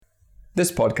This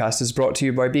podcast is brought to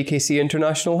you by BKC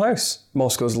International House,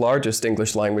 Moscow's largest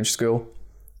English language school.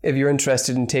 If you're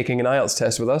interested in taking an IELTS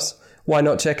test with us, why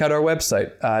not check out our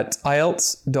website at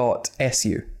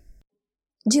ielts.su.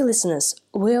 Dear listeners,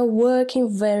 we are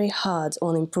working very hard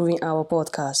on improving our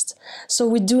podcast, so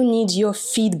we do need your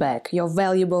feedback, your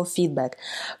valuable feedback.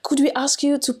 Could we ask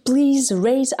you to please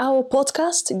rate our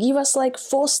podcast? Give us like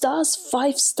 4 stars,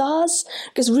 5 stars,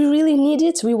 because we really need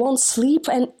it. We won't sleep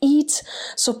and eat,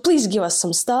 so please give us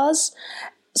some stars.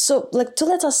 So, to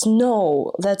let us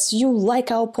know that you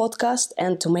like our podcast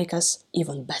and to make us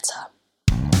even better.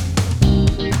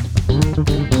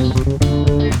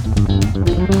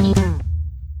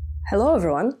 Hello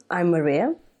everyone, I'm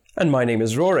Maria. And my name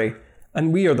is Rory,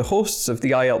 and we are the hosts of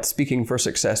the IELTS Speaking for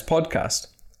Success podcast,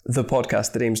 the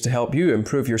podcast that aims to help you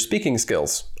improve your speaking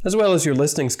skills, as well as your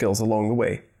listening skills along the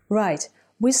way. Right.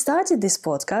 We started this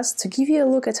podcast to give you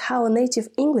a look at how a native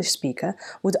English speaker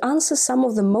would answer some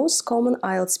of the most common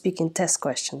IELTS speaking test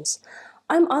questions.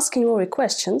 I'm asking Rory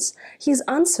questions, he's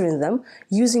answering them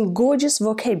using gorgeous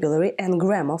vocabulary and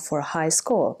grammar for a high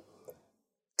score.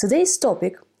 Today's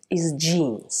topic is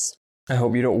jeans. I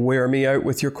hope you don't wear me out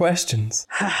with your questions.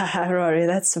 Rory,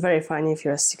 that's very funny if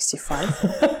you're 65.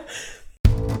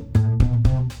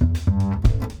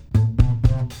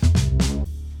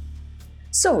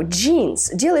 So, jeans.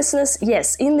 Dear listeners,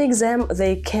 yes, in the exam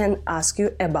they can ask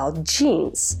you about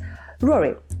jeans.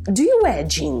 Rory, do you wear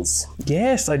jeans?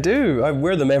 Yes, I do. I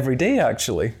wear them every day,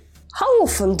 actually. How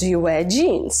often do you wear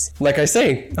jeans? Like I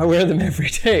say, I wear them every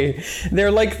day.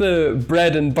 They're like the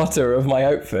bread and butter of my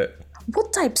outfit.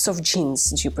 What types of jeans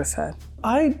do you prefer?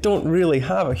 I don't really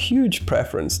have a huge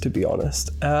preference, to be honest.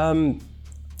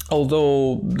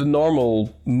 Although the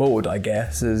normal mode, I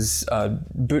guess, is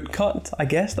boot cut, I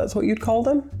guess that's what you'd call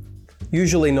them.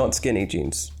 Usually not skinny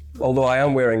jeans, although I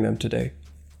am wearing them today.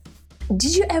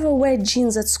 Did you ever wear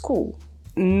jeans at school?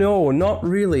 No, not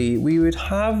really. We would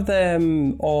have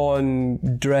them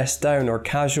on dress down or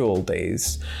casual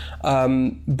days.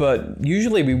 But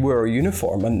usually we wore a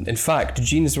uniform. And in fact,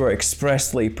 jeans were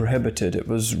expressly prohibited. It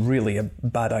was really a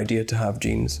bad idea to have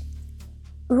jeans.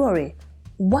 Rory,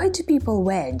 why do people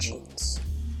wear jeans?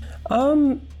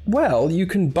 Well, you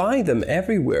can buy them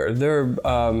everywhere.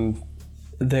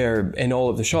 They're in all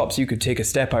of the shops. You could take a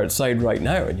step outside right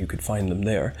now and you could find them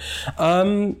there.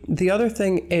 The other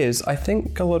thing is, I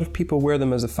think a lot of people wear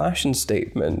them as a fashion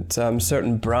statement.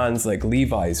 Certain brands like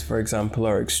Levi's, for example,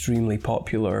 are extremely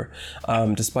popular,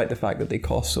 despite the fact that they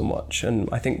cost so much. And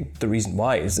I think the reason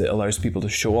why is it allows people to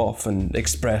show off and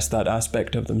express that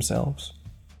aspect of themselves.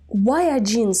 Why are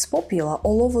jeans popular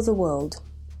all over the world?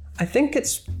 I think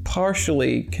it's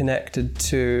partially connected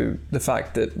to the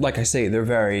fact that, like I say, they're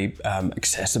very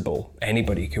accessible.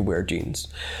 Anybody can wear jeans.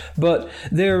 But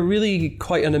they're really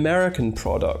quite an American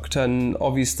product. And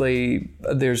obviously,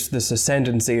 there's this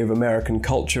ascendancy of American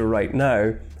culture right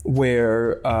now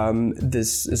where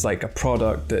this is like a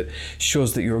product that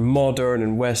shows that you're modern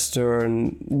and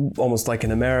Western, almost like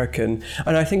an American.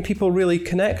 And I think people really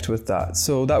connect with that.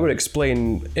 So that would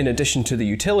explain, in addition to the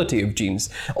utility of jeans,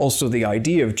 also the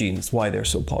idea of jeans, why they're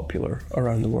so popular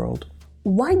around the world.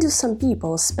 Why do some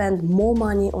people spend more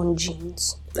money on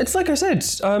jeans? It's like I said,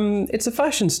 it's a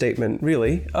fashion statement,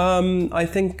 really.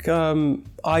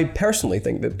 I personally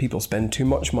think that people spend too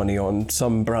much money on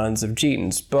some brands of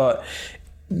jeans, but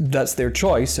that's their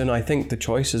choice, and I think the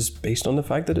choice is based on the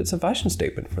fact that it's a fashion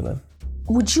statement for them.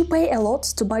 Would you pay a lot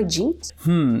to buy jeans?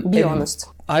 Be honest.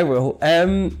 I will.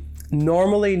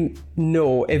 Normally,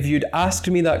 no. If you'd asked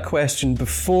me that question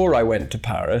before I went to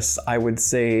Paris, I would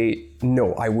say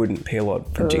no, I wouldn't pay a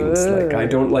lot for jeans. I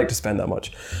don't like to spend that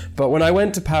much. But when I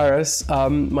went to Paris,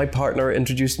 my partner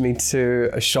introduced me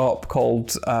to a shop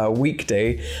called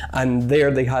Weekday, and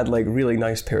there they had really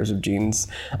nice pairs of jeans.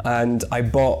 And I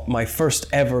bought my first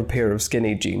ever pair of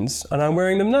skinny jeans, and I'm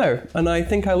wearing them now. And I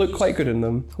think I look quite good in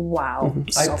them. Wow,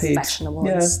 so fashionable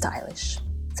and stylish.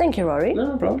 Thank you, Rory.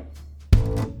 No problem.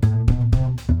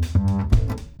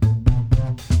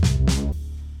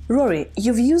 Rory,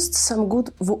 you've used some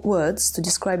good words to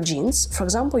describe jeans. For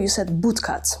example, you said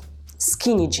bootcut,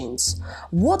 skinny jeans.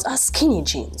 What are skinny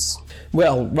jeans?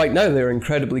 Well, right now they're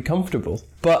incredibly comfortable.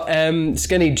 But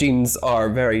skinny jeans are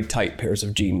very tight pairs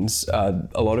of jeans. A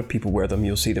lot of people wear them.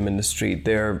 You'll see them in the street.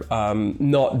 They're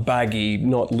not baggy,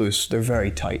 not loose. They're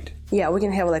very tight. Yeah, we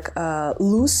can have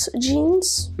loose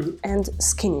jeans and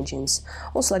skinny jeans.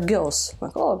 Also girls,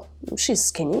 oh, she's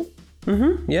skinny.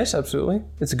 Yes, absolutely.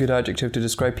 It's a good adjective to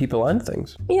describe people and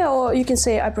things. Yeah, or you can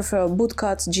say I prefer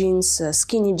bootcut jeans,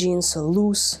 skinny jeans,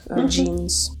 loose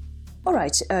jeans. All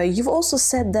right, you've also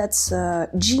said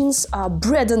that jeans are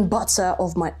bread and butter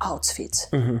of my outfit.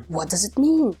 What does it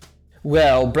mean?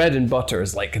 Well, bread and butter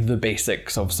is like the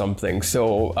basics of something,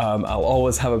 so I'll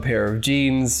always have a pair of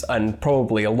jeans and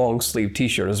probably a long sleeve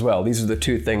t-shirt as well. These are the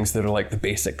two things that are like the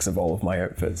basics of all of my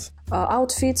outfits.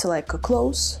 Outfit, like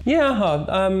clothes? Yeah,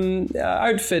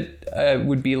 outfit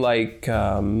would be like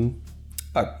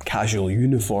a casual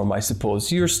uniform, I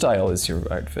suppose. Your style is your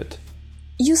outfit.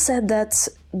 You said that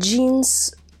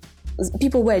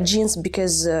people wear jeans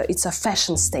because it's a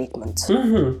fashion statement.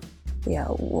 Yeah,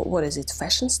 what is it?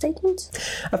 Fashion statement?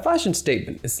 A fashion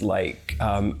statement is like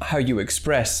how you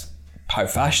express how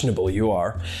fashionable you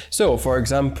are. So, for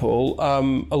example,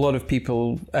 a lot of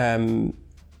people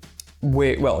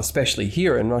especially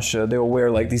here in Russia, they'll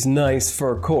wear like these nice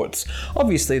fur coats.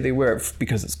 Obviously, they wear it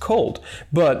because it's cold,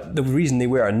 but the reason they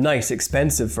wear a nice,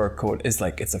 expensive fur coat is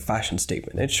like it's a fashion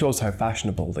statement. It shows how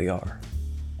fashionable they are.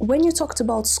 When you talked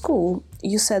about school,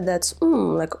 you said that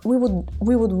like we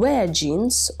would wear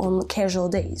jeans on casual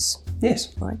days.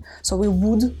 Yes. Right. So we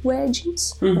would wear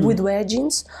jeans. We'd wear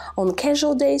jeans on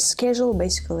casual days. Casual,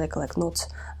 basically, like not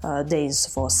days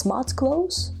for smart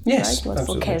clothes. Yes, right? But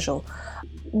absolutely. for casual.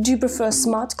 Do you prefer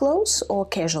smart clothes or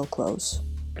casual clothes?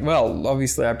 Well,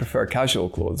 obviously, I prefer casual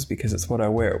clothes because it's what I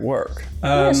wear at work.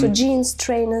 So jeans,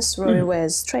 trainers. Rory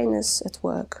wears trainers at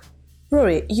work.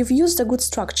 Rory, you've used a good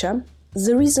structure.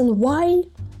 The reason why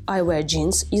I wear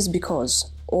jeans is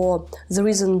because, or the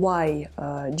reason why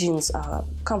jeans are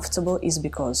comfortable is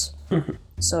because.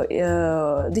 So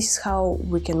this is how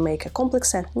we can make a complex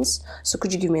sentence. So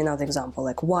could you give me another example?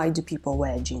 Like, why do people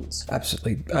wear jeans?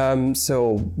 Absolutely.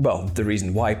 The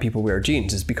reason why people wear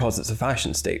jeans is because it's a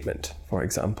fashion statement, for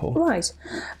example. Right.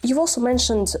 You've also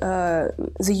mentioned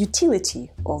the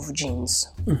utility of jeans.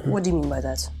 What do you mean by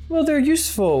that? Well, they're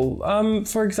useful.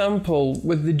 For example,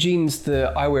 with the jeans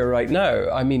that I wear right now,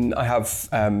 I mean, I have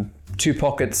 2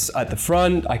 pockets at the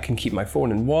front. I can keep my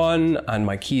phone in one and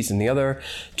my keys in the other.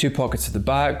 2 pockets at the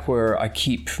back where I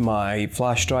keep my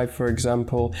flash drive, for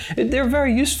example. They're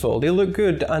very useful. They look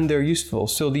good and they're useful.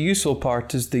 So the useful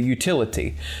part is the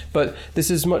utility. But this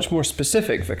is much more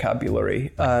specific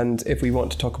vocabulary. And if we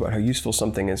want to talk about how useful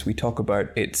something is, we talk about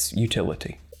its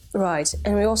utility. Right.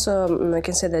 And we also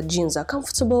can say that jeans are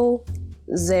comfortable.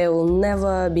 They will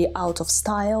never be out of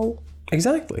style.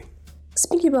 Exactly.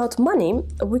 Speaking about money,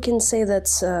 we can say that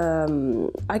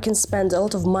I can spend a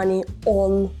lot of money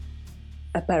on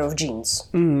a pair of jeans.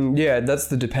 Yeah, that's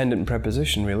the dependent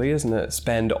preposition, really, isn't it?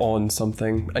 Spend on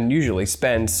something, and usually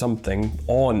spend something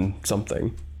on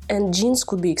something. And jeans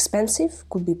could be expensive,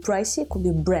 could be pricey, could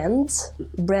be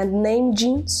brand name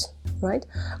jeans, right?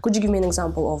 Could you give me an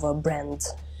example of a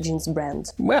jeans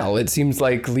brand? Well, it seems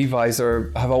like Levi's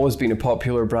have always been a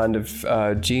popular brand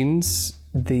of jeans.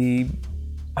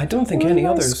 I don't think any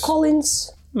others.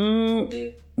 Collins.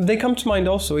 They come to mind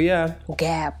also, yeah.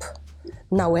 Gap.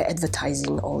 Now we're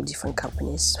advertising all different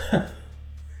companies.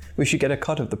 We should get a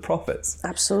cut of the profits.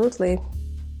 Absolutely.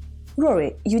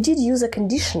 Rory, you did use a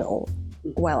conditional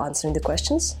while answering the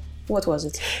questions. What was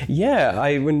it? Yeah,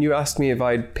 when you asked me if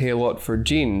I'd pay a lot for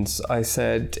jeans, I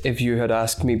said if you had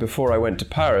asked me before I went to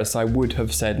Paris, I would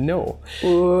have said no.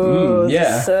 Ooh,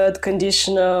 the third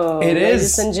conditional. It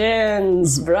Ladies is. and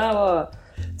gents, bravo.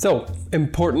 So,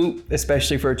 important,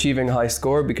 especially for achieving a high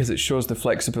score, because it shows the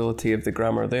flexibility of the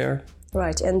grammar there.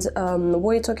 Right, and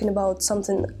were you talking about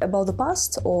something about the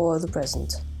past or the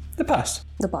present? The past.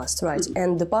 The past, right.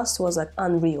 And the past was like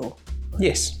unreal.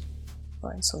 Yes.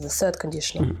 Right, so the third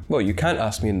conditional. Well, you can't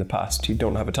ask me in the past. You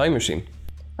don't have a time machine.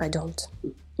 I don't.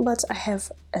 But I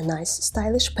have a nice,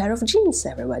 stylish pair of jeans,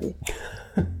 everybody.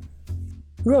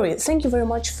 Rory, thank you very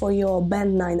much for your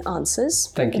Band 9 answers.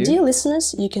 Thank you. Dear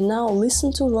listeners, you can now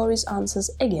listen to Rory's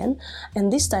answers again,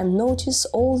 and this time notice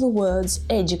all the words,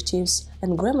 adjectives,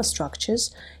 and grammar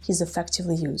structures he's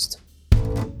effectively used.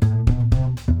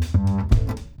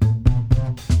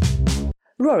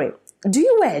 Rory, do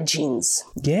you wear jeans?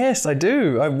 Yes, I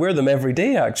do. I wear them every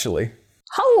day, actually.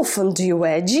 How often do you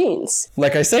wear jeans?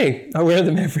 Like I say, I wear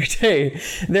them every day.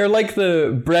 They're like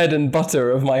the bread and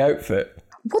butter of my outfit.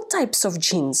 What types of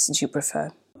jeans do you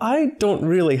prefer? I don't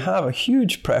really have a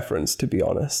huge preference, to be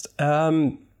honest.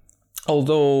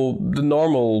 Although the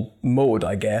normal mode,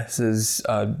 I guess, is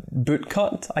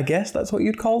bootcut. I guess that's what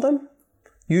you'd call them.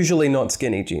 Usually not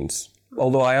skinny jeans,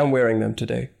 although I am wearing them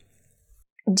today.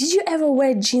 Did you ever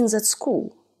wear jeans at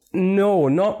school? No,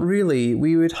 not really.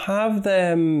 We would have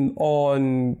them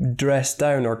on dress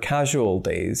down or casual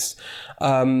days.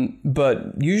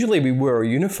 But usually we wore a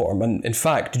uniform. And in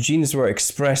fact, jeans were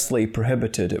expressly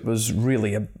prohibited. It was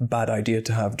really a bad idea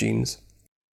to have jeans.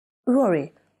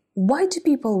 Rory, Why do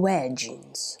people wear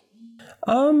jeans?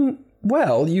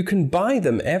 Well, you can buy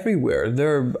them everywhere.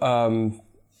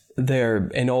 They're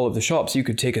in all of the shops. You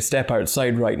could take a step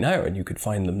outside right now and you could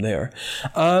find them there.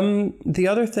 The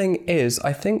other thing is,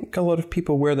 I think a lot of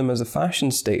people wear them as a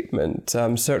fashion statement.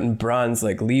 Certain brands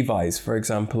like Levi's, for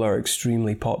example, are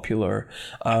extremely popular,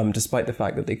 despite the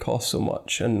fact that they cost so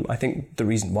much. And I think the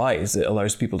reason why is it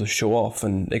allows people to show off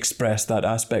and express that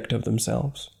aspect of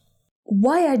themselves.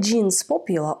 Why are jeans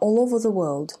popular all over the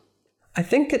world? I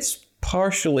think it's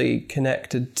partially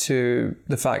connected to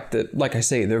the fact that, like I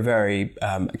say, they're very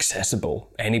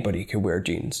accessible. Anybody can wear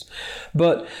jeans.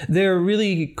 But they're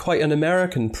really quite an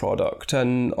American product.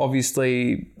 And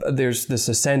obviously, there's this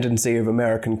ascendancy of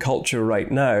American culture right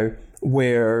now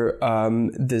where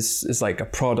this is like a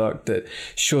product that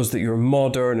shows that you're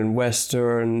modern and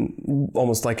Western,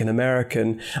 almost like an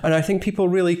American. And I think people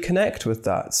really connect with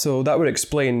that. So that would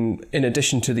explain, in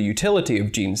addition to the utility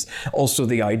of jeans, also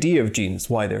the idea of jeans,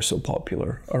 why they're so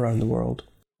popular around the world.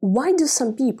 Why do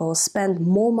some people spend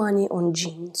more money on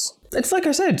jeans? It's like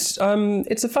I said,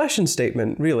 it's a fashion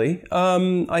statement, really.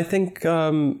 I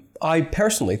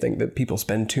personally think that people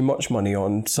spend too much money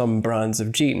on some brands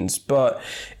of jeans, but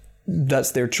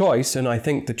that's their choice, and I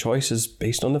think the choice is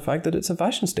based on the fact that it's a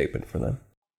fashion statement for them.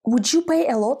 Would you pay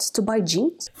a lot to buy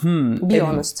jeans? Be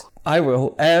honest. I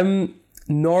will.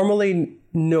 Normally,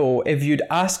 no. If you'd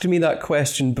asked me that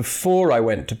question before I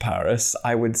went to Paris,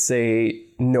 I would say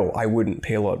no, I wouldn't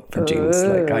pay a lot for jeans.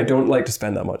 I don't like to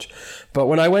spend that much. But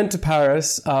when I went to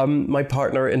Paris, my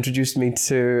partner introduced me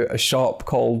to a shop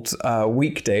called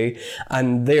Weekday,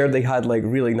 and there they had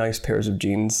really nice pairs of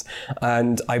jeans.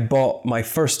 And I bought my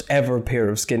first ever pair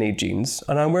of skinny jeans,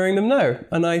 and I'm wearing them now.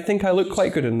 And I think I look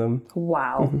quite good in them.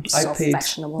 Wow, so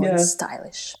fashionable and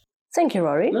stylish. Thank you,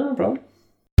 Rory. No problem.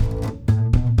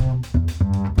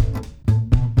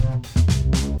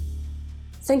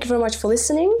 Thank you very much for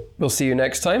listening. We'll see you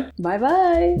next time.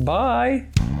 Bye-bye. Bye.